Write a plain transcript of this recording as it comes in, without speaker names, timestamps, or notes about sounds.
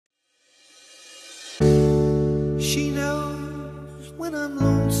when I'm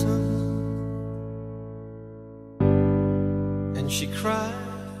lonesome, and she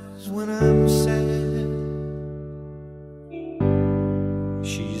cries when I'm sad.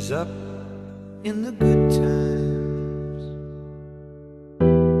 She's up in the good times,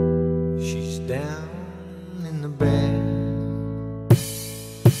 she's down in the bad.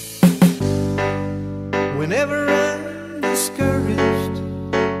 Whenever I'm discouraged,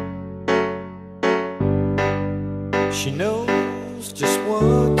 she knows just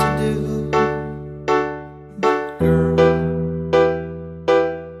what to do. But girl,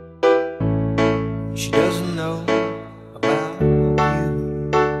 she doesn't know about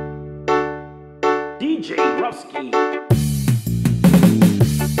you. DJ Rafzkie.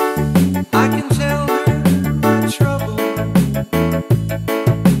 I can tell her my trouble,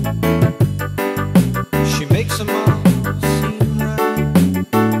 she makes them all seem right.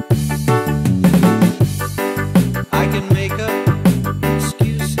 I can make up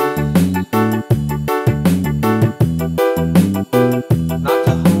excuses not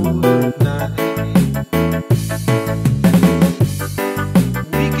to hold her at night.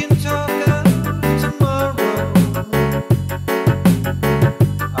 We can talk up tomorrow,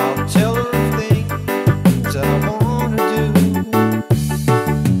 I'll tell her things that I wanna do.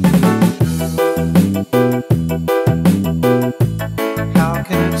 How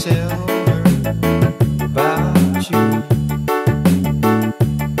can I tell her about you?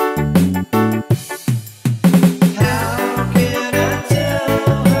 How can I tell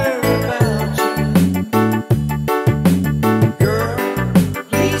her about you? Girl,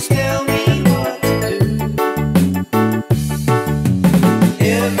 please tell me what to do.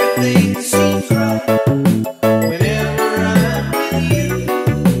 Everything seems right whenever I'm with you.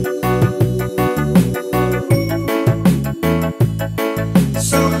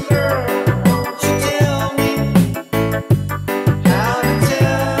 Some girl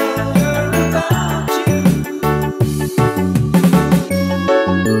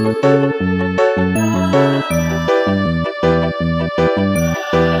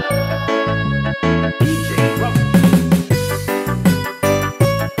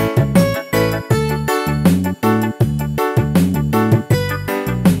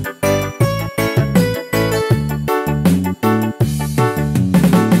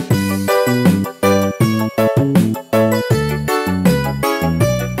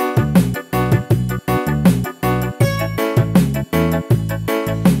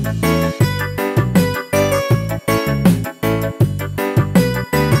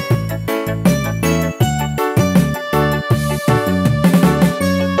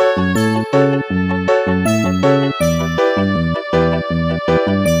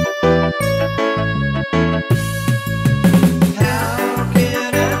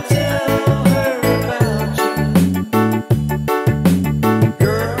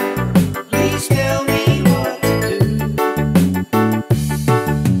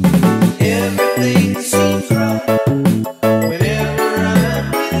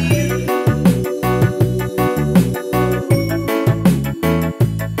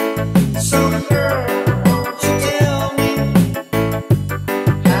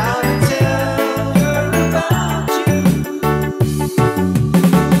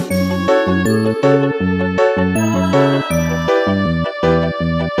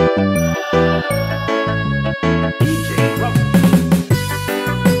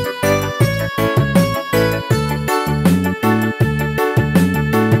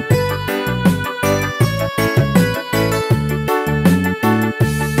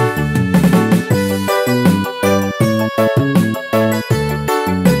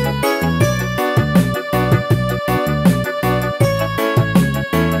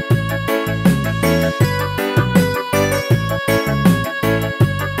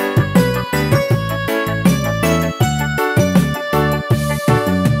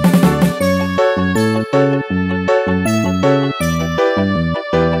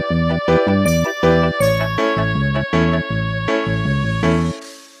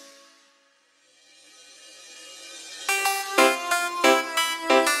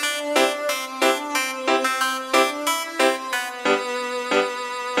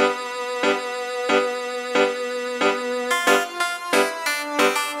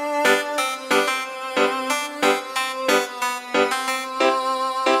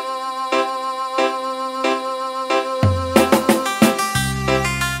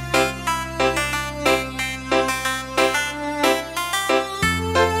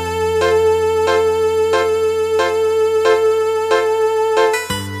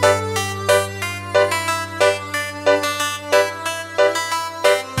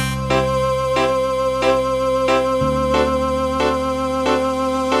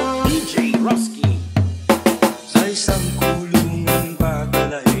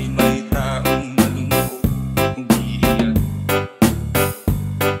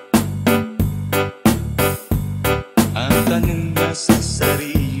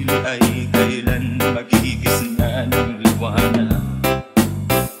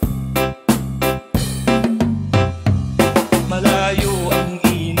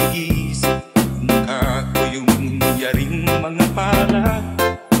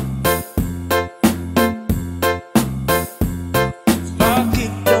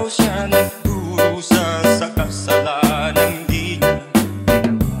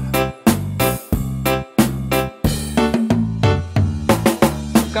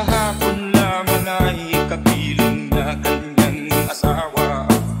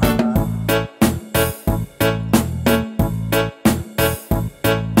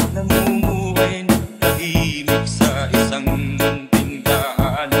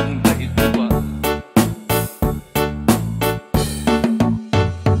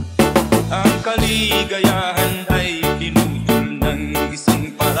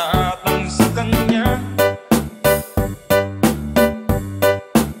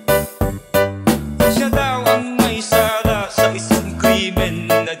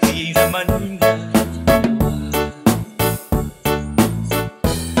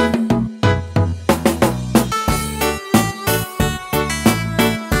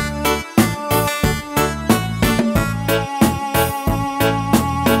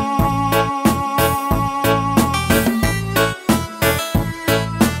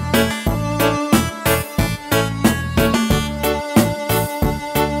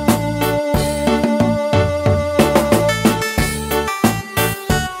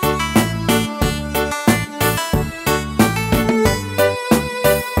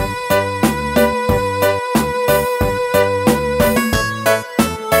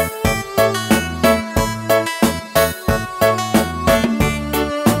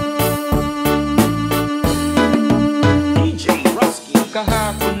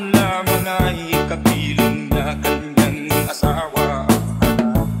Kahapon lamang ay kapiling na kanyang asawa.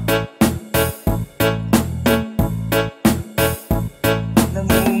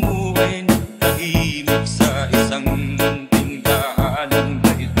 Namumuhay ng tahimik sa isang munting daanan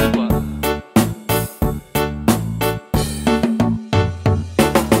may duwa.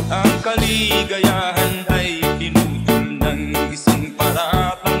 Ang kaligayahan ay tinutol ng isang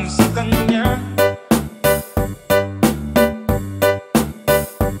paratang sa kanya.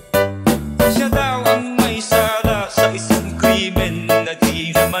 Siya daw ang may sala sa isang krimen na di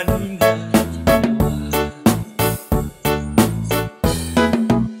naman niya.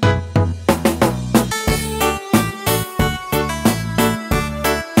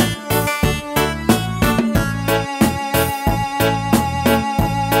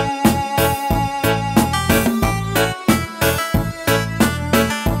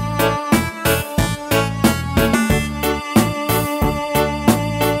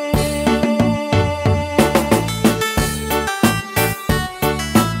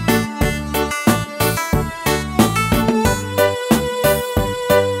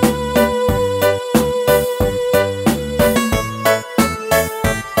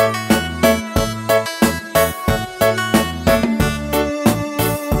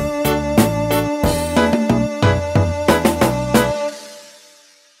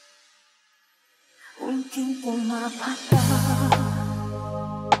 Unting pumapata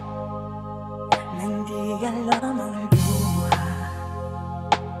nang di alam ang buhay.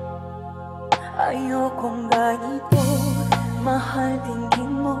 Ayokong ganito, mahal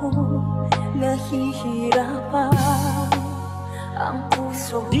tingin mo, nahihirapan ang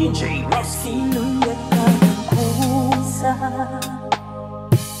puso. DJ Rafzkie. Sinunod ka ng kusa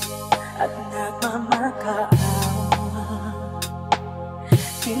at nagmamakaawa.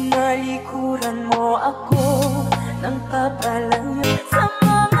 Tinalikuran mo ako ng papalayo sa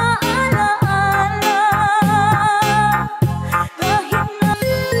mga alaala. Dahil na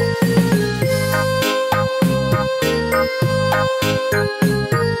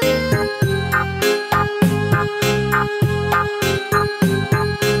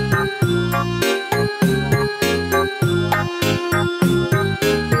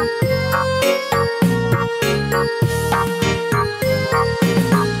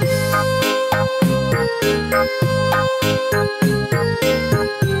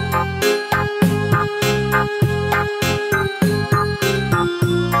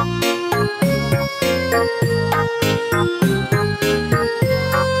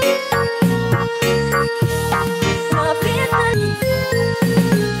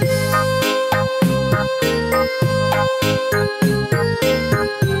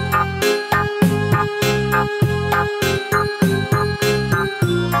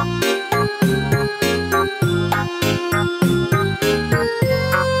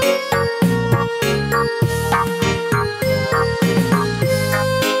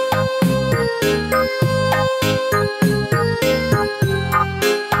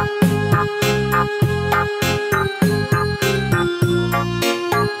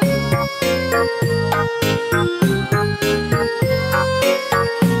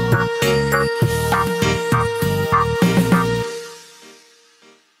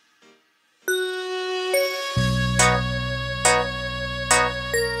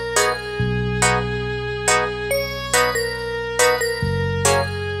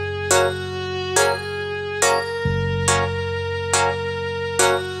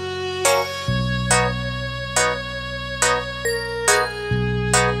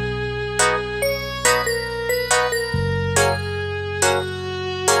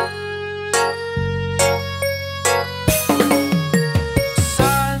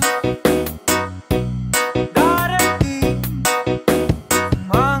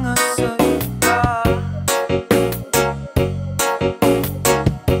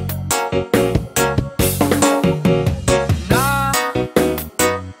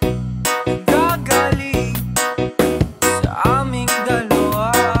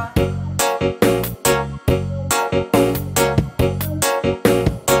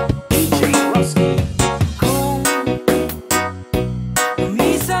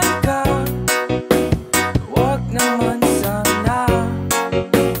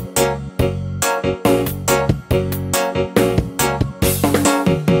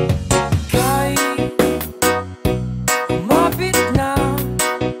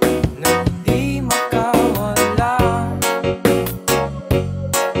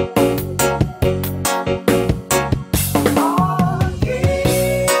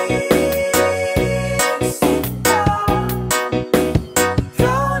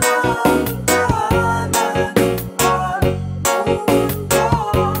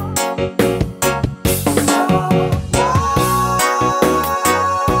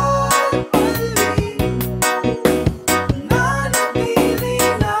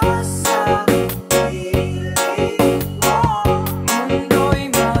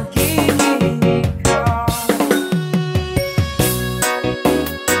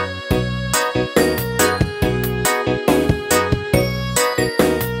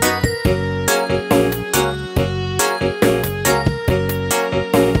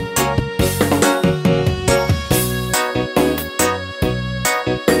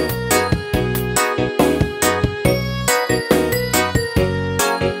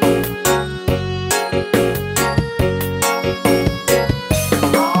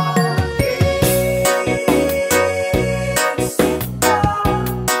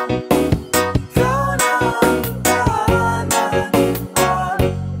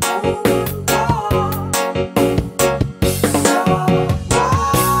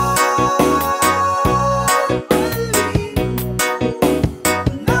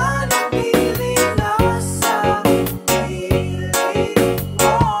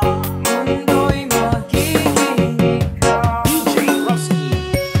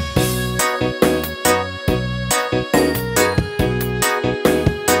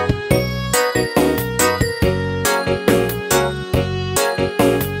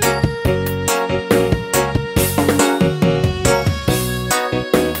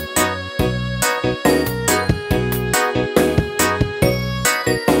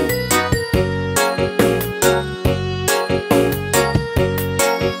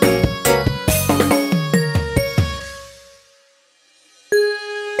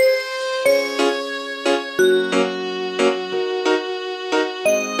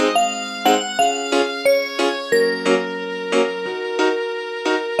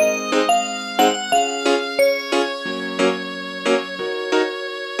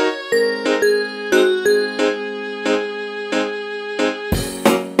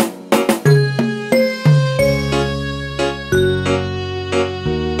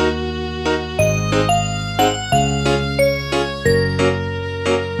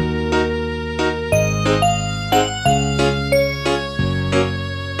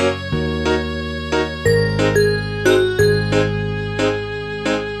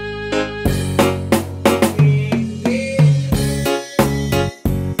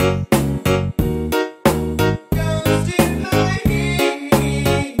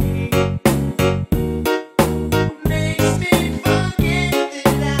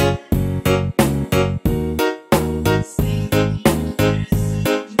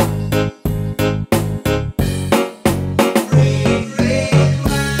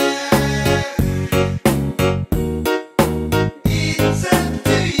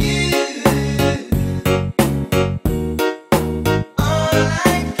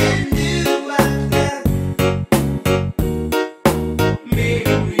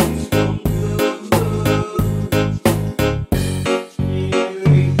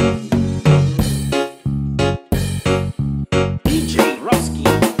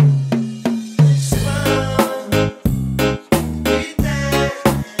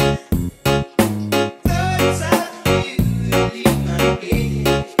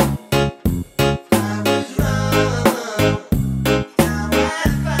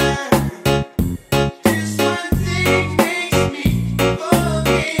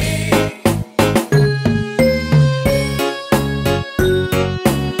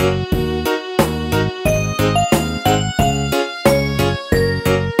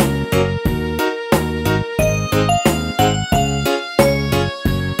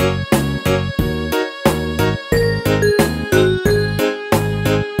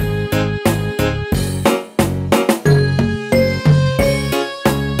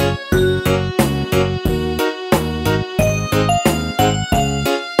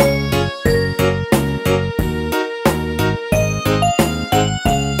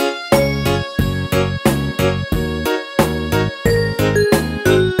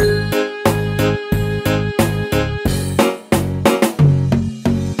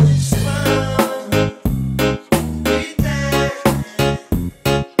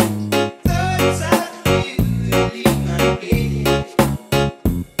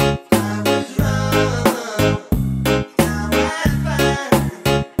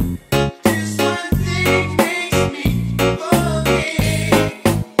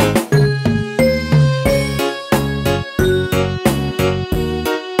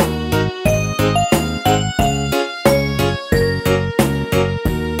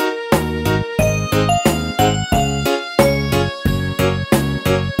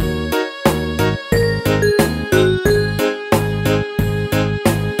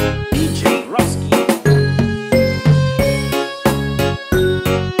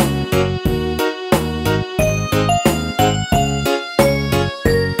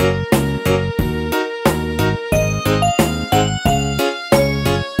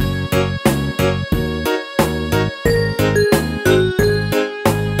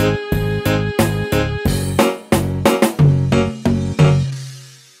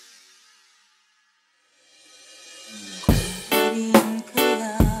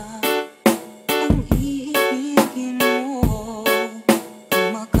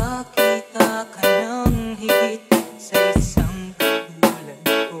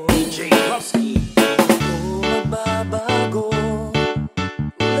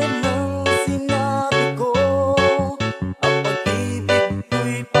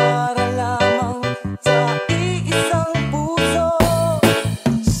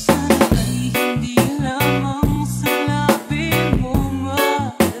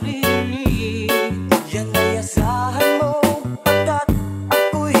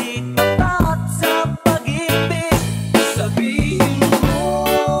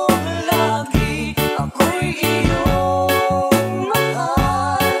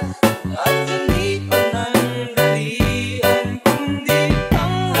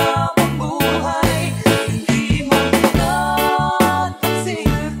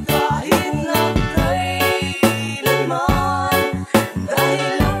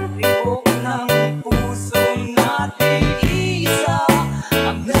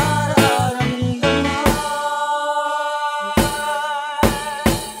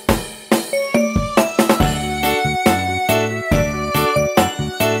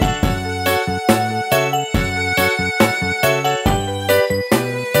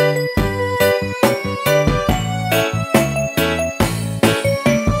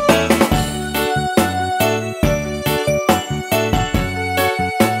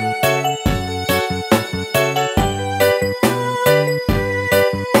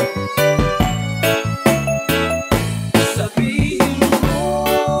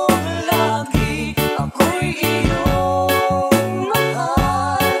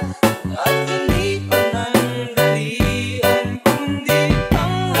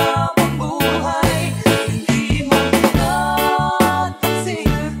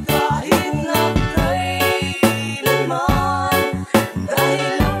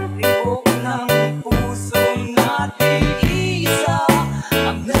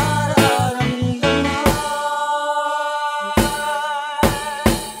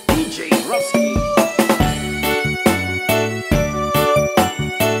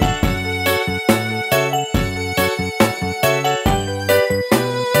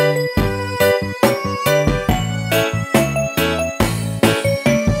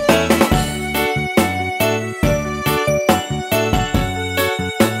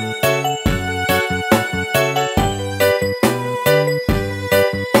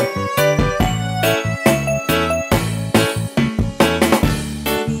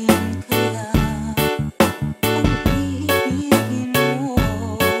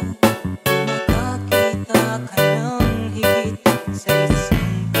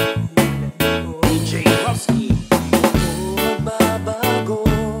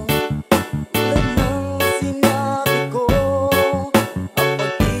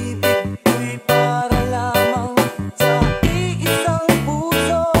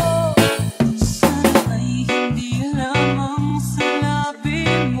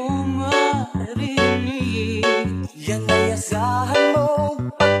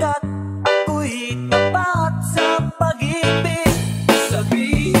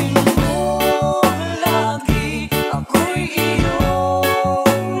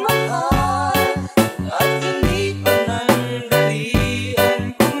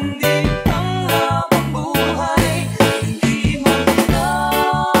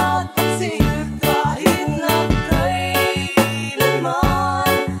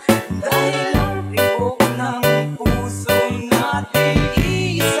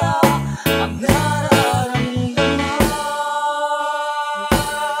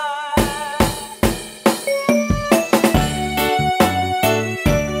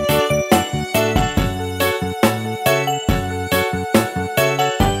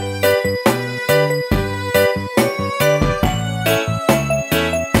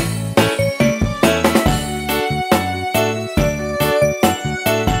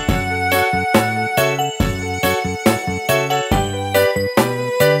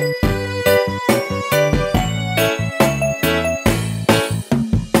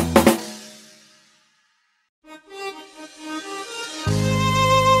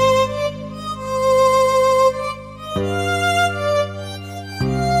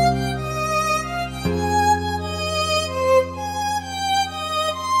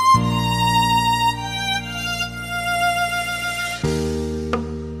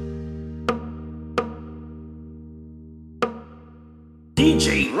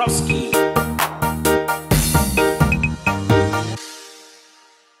DJ Rafzkie.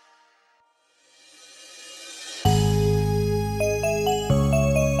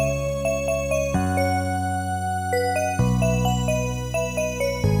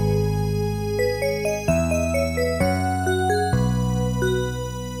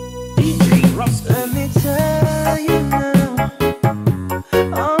 Let me tell you now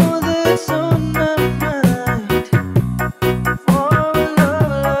all that's on my mind. For a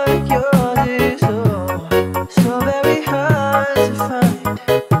love like yours is so very hard to find.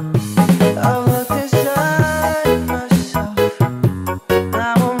 I've looked inside myself,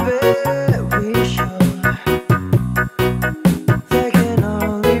 now I'm very sure there can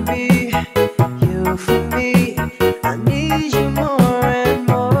only be you for me. I need you more and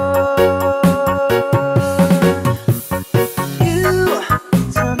more.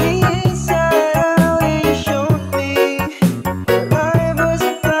 Tell me inside out, you showed me what life was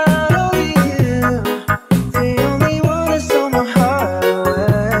about. Only you, the only one that stole my heart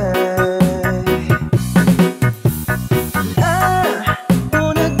away. I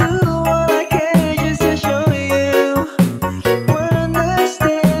wanna do all I can just to show you, make you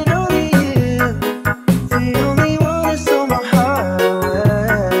understand. Only you, the only one that stole my heart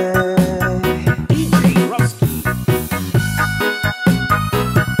away. DJ Rafzkie.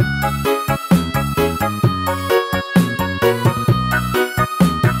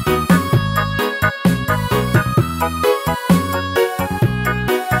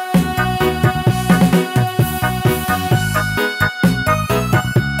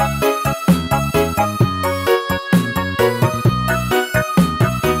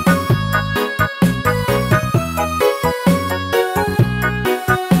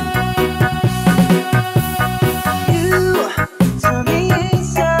 Tell me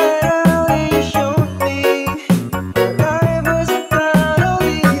inside out, you showed me what life was about.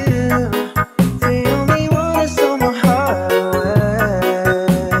 Only you, the only one that stole my heart away.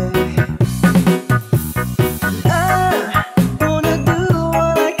 I wanna do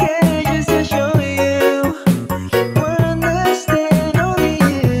all I can just to show you, make you understand. Only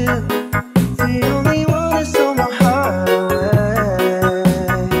you, the only one that stole my heart away.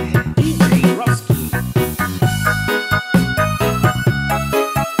 DJ Rafzkie.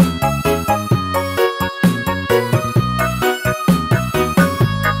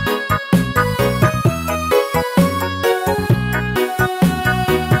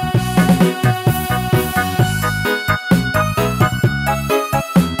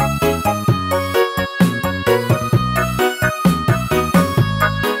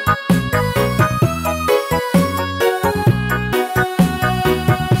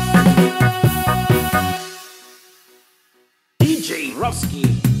 DJ Rafzkie.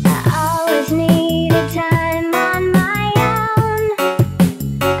 I always needed time on my own.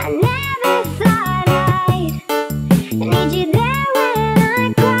 I never thought I'd need you there when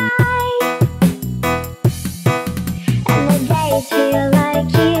I cry. And the days feel like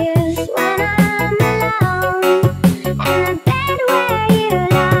years when I'm alone. And the bed where you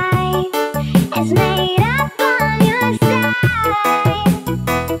lie is made up on your side.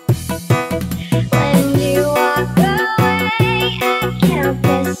 When you walk away, I can't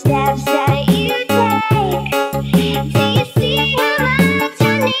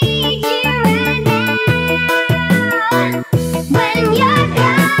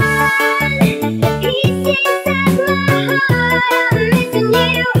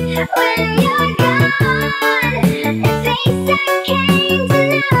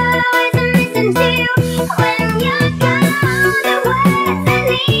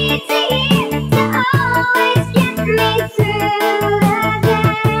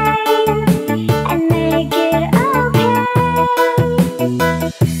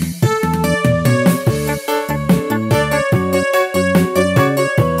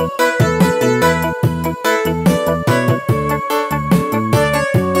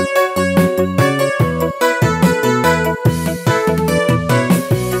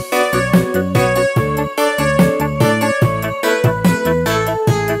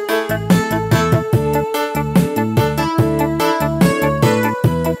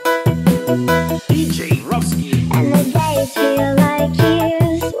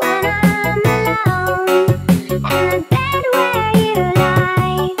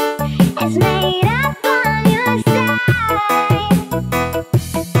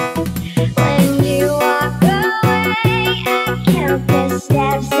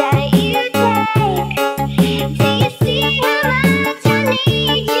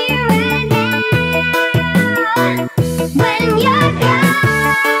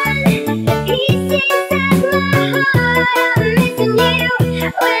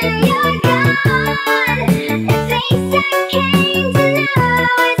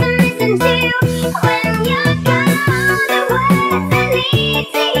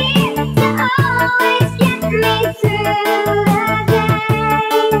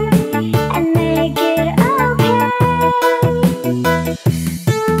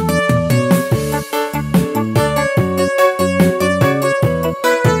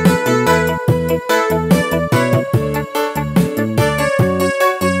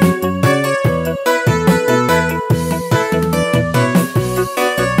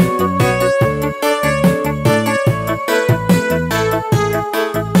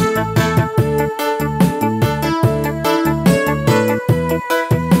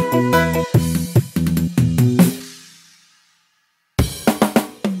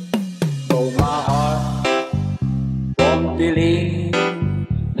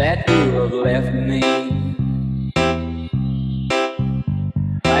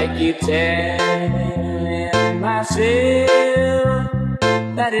I keep telling myself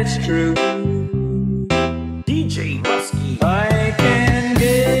that it's true. DJ Rafzkie. I can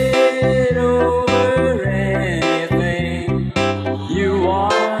get over anything you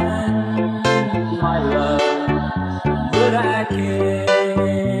want, my love, but I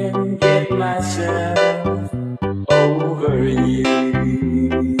can't get myself over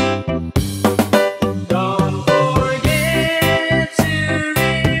you. Don't forget to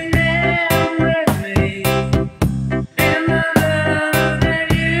remember me and the love that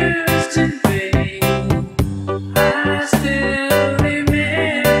used to be. I still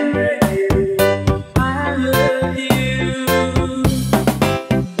remember you. I love you.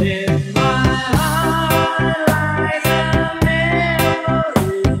 In my heart lies a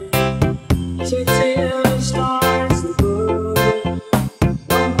memory to tell the stars above.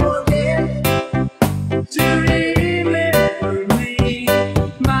 Don't forget to remember me,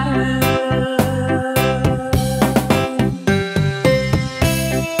 my love.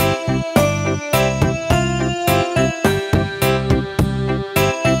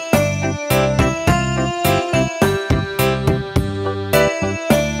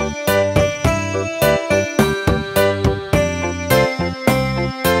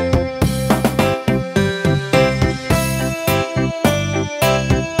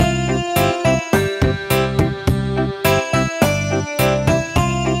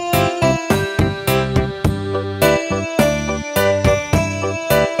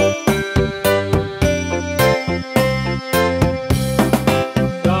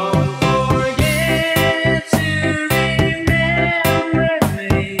 Don't forget to remember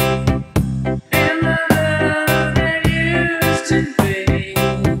me and the love that used to be.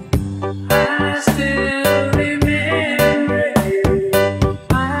 I still remember you.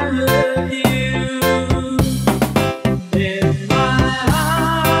 I love you. In my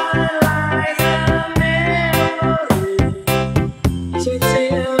heart lies a memory to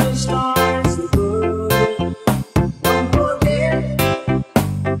tell the stars above. Don't forget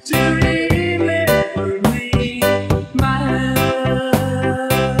to remember me, my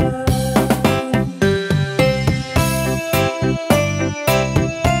love.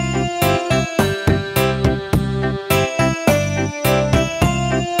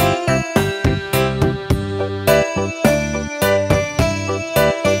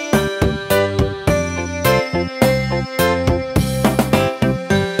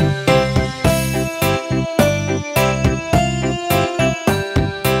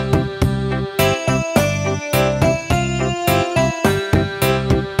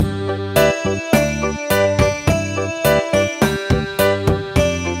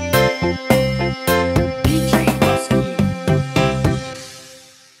 DJ Rafzkie.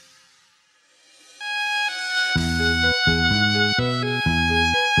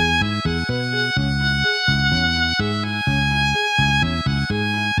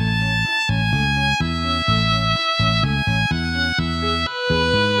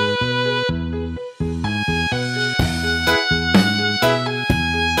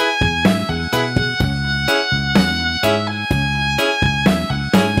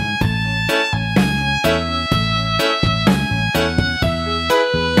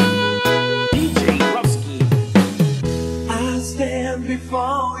 DJ Rafzkie. I stand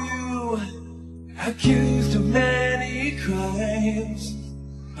before you, accused of many crimes,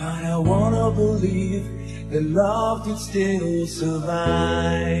 but I wanna believe that love can still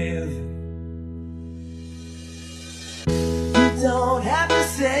survive. You don't have to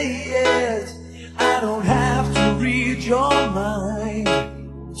say it, I don't have to read your mind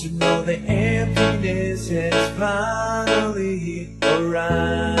to know the emptiness has finally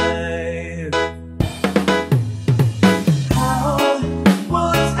arrived. How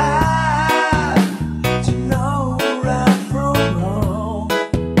was I to know right from wrong?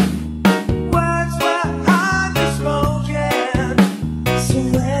 Words were unspoken, so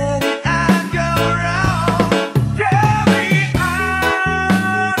where did I go wrong? Tell me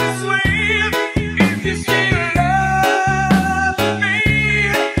honestly if you still love me.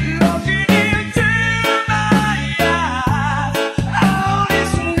 Looking into my eyes,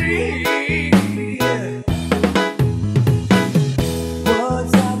 honestly.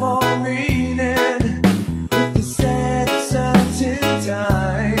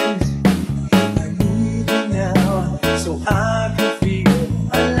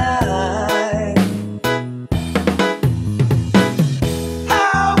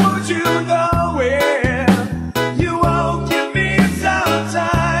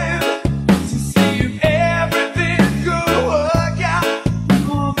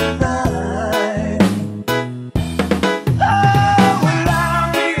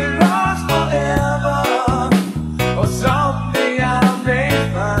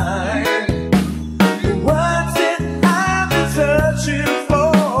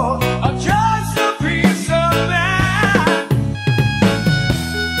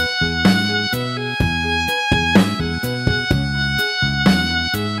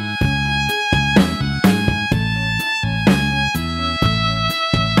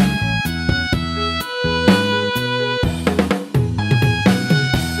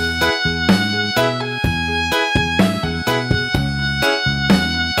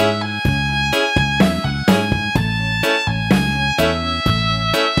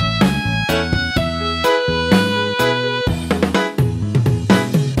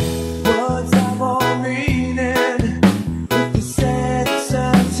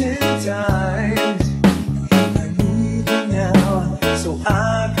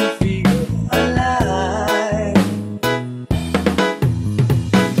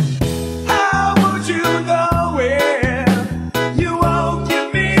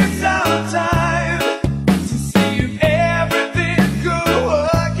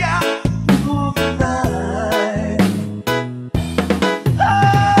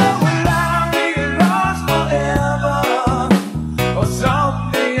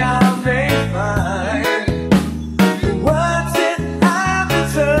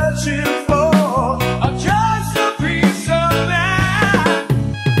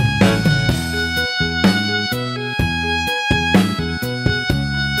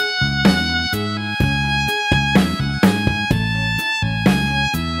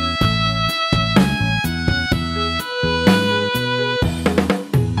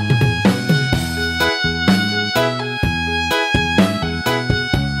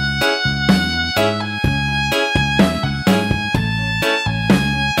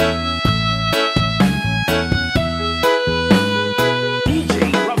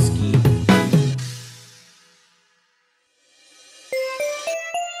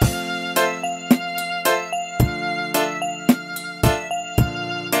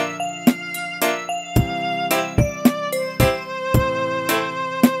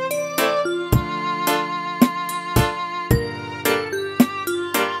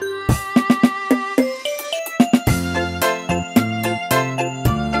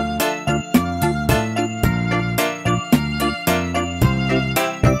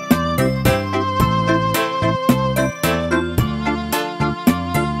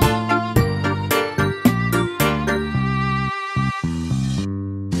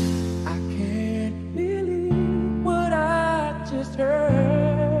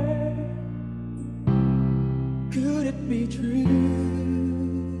 be true?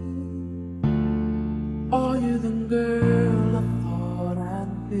 Are you the girl I thought I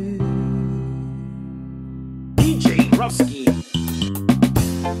knew? DJ Rafzkie.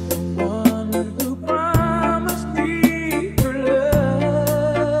 The one who promised me her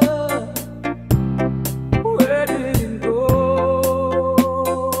love, where did it go?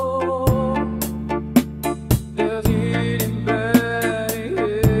 Does anybody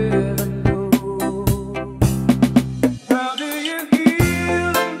ever know? How do you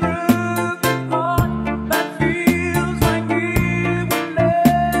heal a broken heart that feels like it will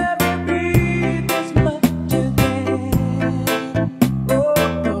never be this much again? Oh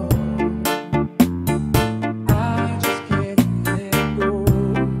no, I just can't let go.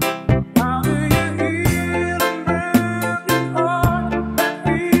 How do you heal a broken heart that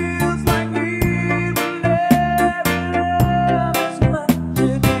feels like it will never love as much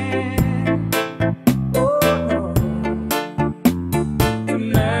again? Oh no,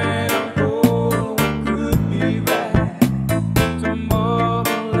 tonight I'm cold, what could be right? Tomorrow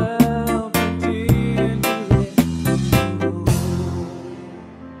I'll pretend to let you go.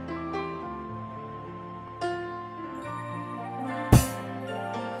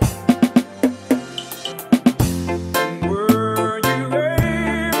 Were you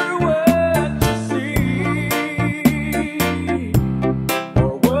ever what you see?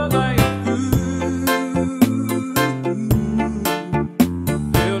 Or was I a fool?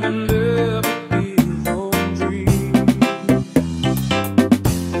 Fell in love with his own dream.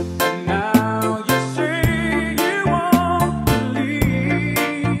 And now you say you want to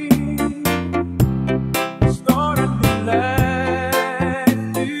leave. Start a new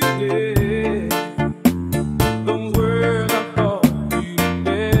life today. Those words I thought you'd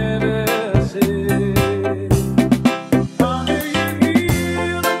never say. How do you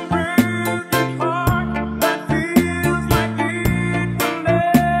heal a broken heart that feels like it will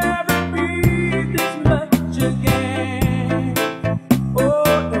never be this much again?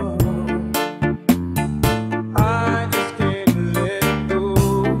 Oh no, I just can't let go.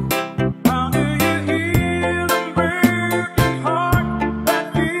 How do you heal a broken heart that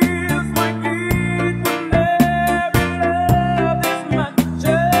feels like it will never love this much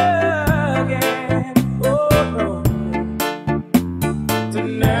again? Oh no,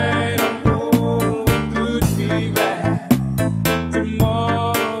 tonight I'm cold, what could be right?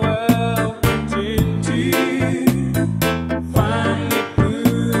 Tomorrow I'll pretend to finally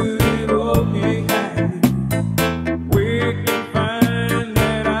put it all behind. We can find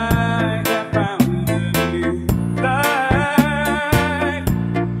that I have found a new life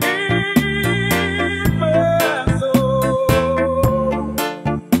in my soul,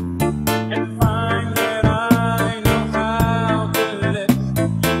 and find that I know how to let you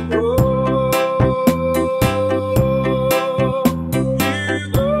go.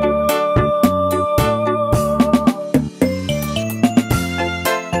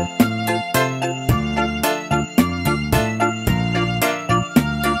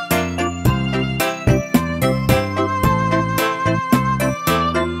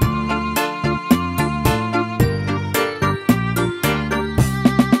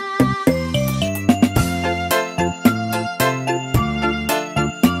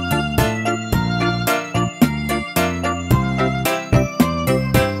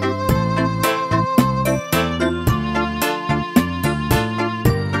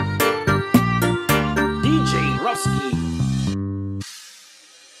 DJ Rafzkie.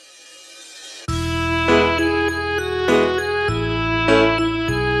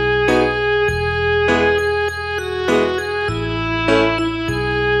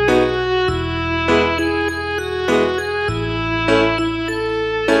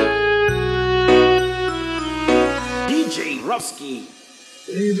 DJ Rafzkie.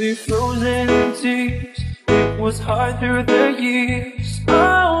 Baby, frozen in tears, it was hard through the years.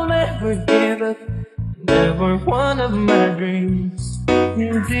 I'll never give up, never one of my dreams.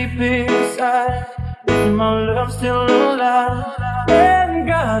 And deep inside, is my love still alive? And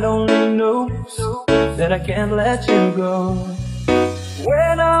God only knows that I can't let you go.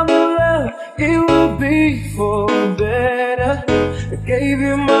 When I'm in love, it will be for better. I gave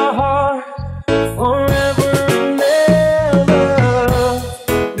you my heart forever and ever.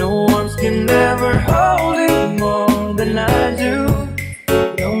 No one can ever hold you more than I do.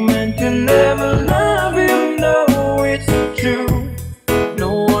 No man can ever love you, no, it's true.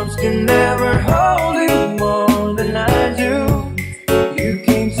 No one can ever hold you more than I do. You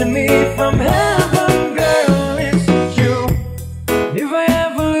came to me from heaven, girl, it's true. If I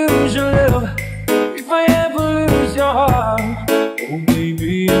ever lose your love, if I ever lose your heart, oh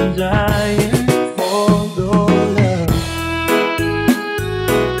baby, I'm dying for your love.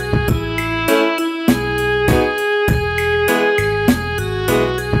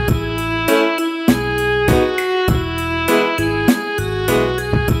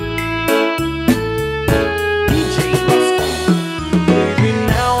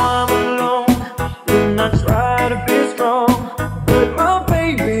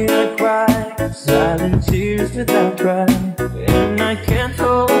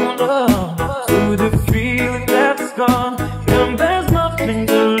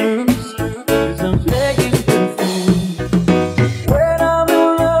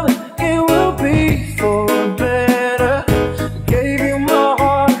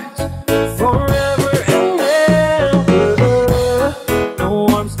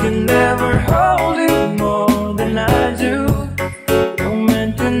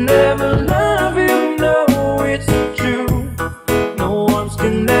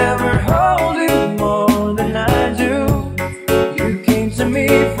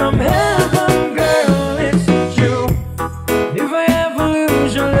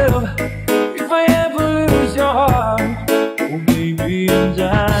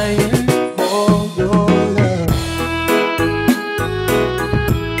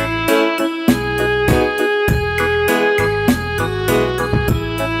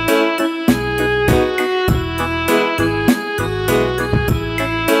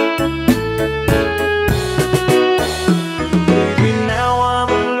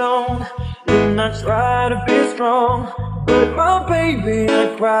 baby,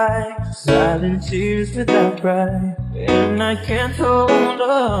 I cry silent tears without pride, and I can't hold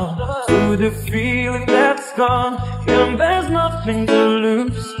on to the feeling that's gone. And there's nothing to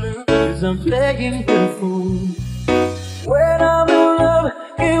lose, 'cause I'm playing the fool. When I'm in love,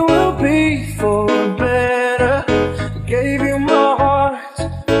 it will be for better. I gave you my heart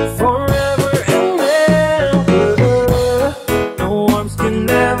forever and ever. No arms can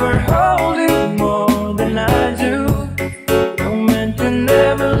ever hold you more than I do. No man can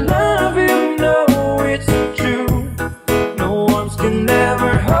ever love you, no, it's true. No arms can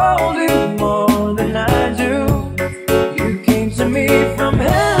ever hold you more than I do. You came to me from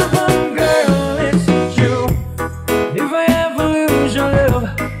heaven, girl, it's true. If I ever lose your love,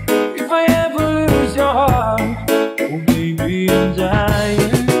 if I ever lose your heart, oh baby, I'm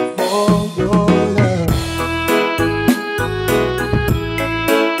dying for your love.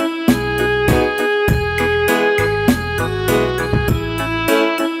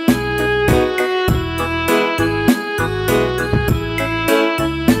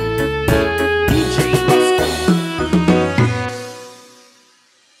 DJ Rafzkie.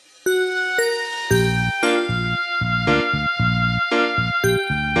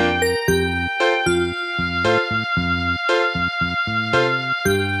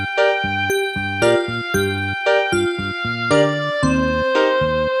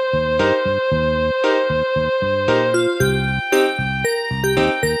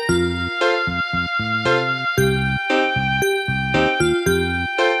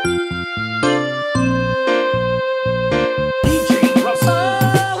 DJ Rafzkie.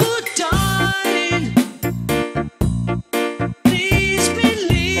 Oh, darling, please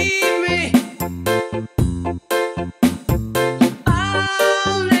believe me.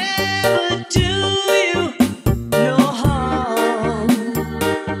 I'll never do you no harm.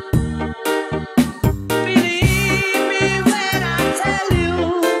 Believe me when I tell you,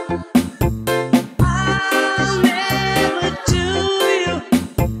 I'll never do you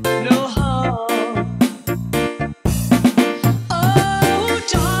no harm. Oh,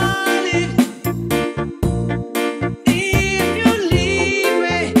 darling, if you leave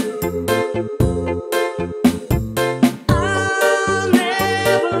me, I'll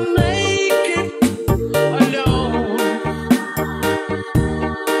never make it alone.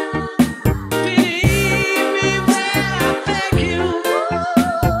 Believe me when I beg you,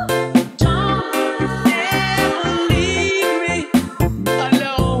 don't ever leave me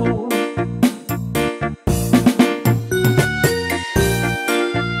alone.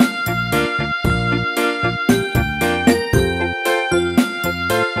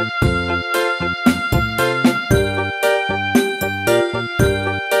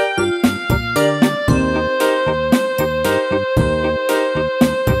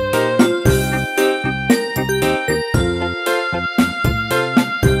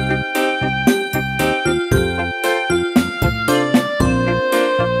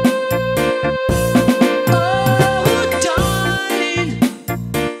 Oh, darling,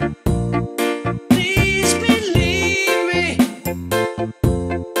 please believe me.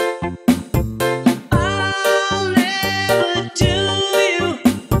 I'll never do you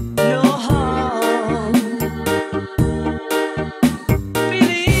no harm.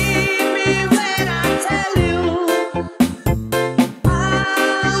 Believe me when I tell you,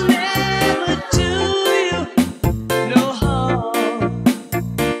 I'll never do you no harm.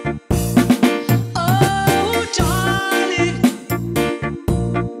 Oh, darling,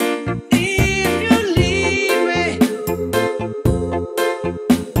 if you leave me,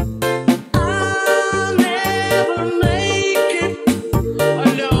 I'll never make it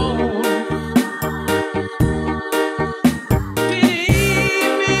alone.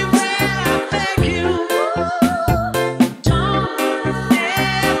 Believe me when I beg you, don't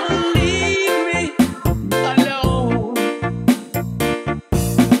ever leave me alone.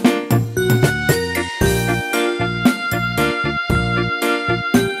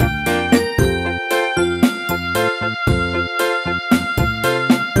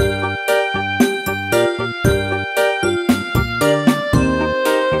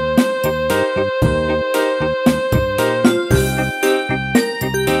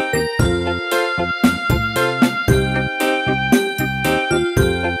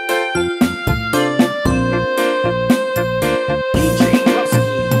 DJ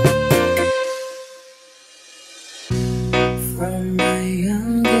Rafzkie. From my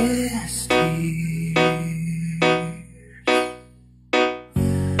youngest years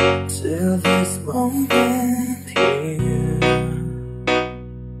till this moment here,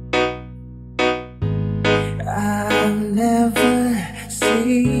 I've never